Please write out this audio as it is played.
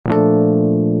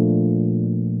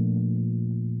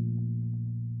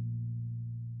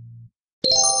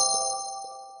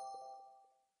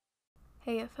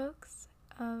Heya, folks.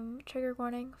 Trigger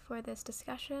warning for this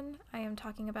discussion. I am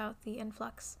talking about the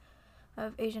influx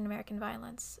of Asian American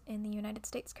violence in the United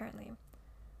States currently.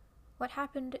 What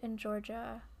happened in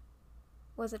Georgia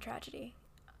was a tragedy.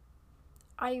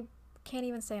 I can't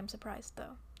even say I'm surprised,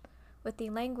 though. With the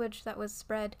language that was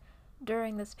spread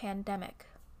during this pandemic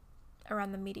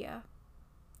around the media,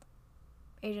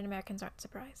 Asian Americans aren't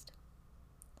surprised.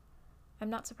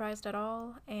 I'm not surprised at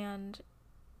all, and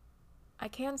I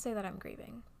can say that I'm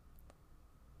grieving.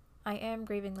 I am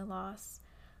grieving the loss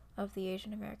of the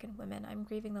Asian American women. I'm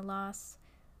grieving the loss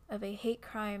of a hate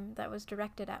crime that was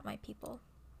directed at my people.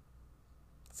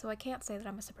 So I can't say that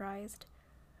I'm surprised,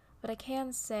 but I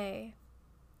can say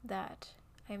that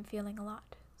I'm feeling a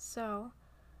lot. So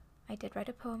I did write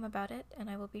a poem about it, and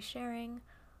I will be sharing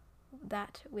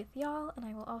that with y'all, and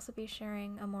I will also be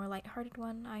sharing a more lighthearted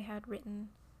one I had written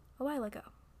a while ago.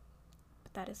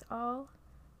 But that is all.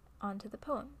 On to the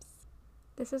poems.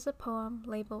 This is a poem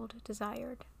labeled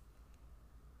Desired.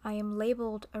 I am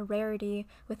labeled a rarity,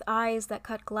 with eyes that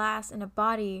cut glass and a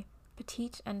body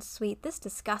petite and sweet. This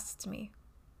disgusts me.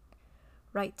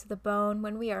 Right to the bone,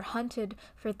 when we are hunted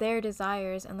for their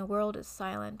desires and the world is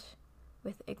silent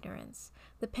with ignorance.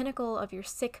 The pinnacle of your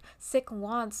sick, sick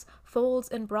wants folds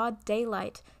in broad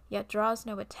daylight, yet draws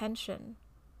no attention.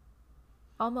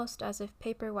 Almost as if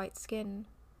paper white skin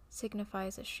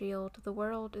signifies a shield, the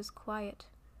world is quiet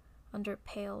under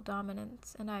pale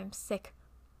dominance, and I am sick,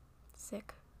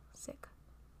 sick, sick.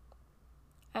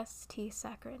 S.T.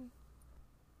 Saccharine.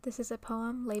 This is a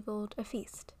poem labeled A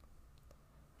Feast.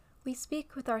 We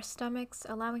speak with our stomachs,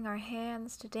 allowing our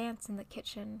hands to dance in the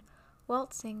kitchen,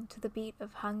 waltzing to the beat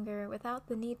of hunger without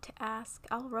the need to ask.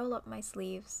 I'll roll up my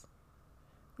sleeves.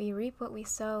 We reap what we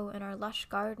sow in our lush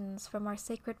gardens from our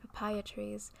sacred papaya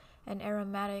trees and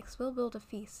aromatics. We'll build a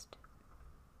feast.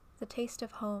 The taste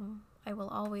of home I will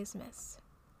always miss.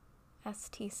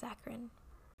 S.T. Saccharine.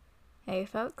 Hey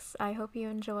folks, I hope you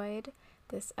enjoyed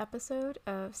this episode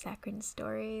of Saccharine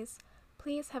Stories.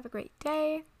 Please have a great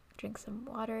day, drink some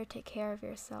water, take care of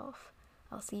yourself.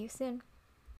 I'll see you soon.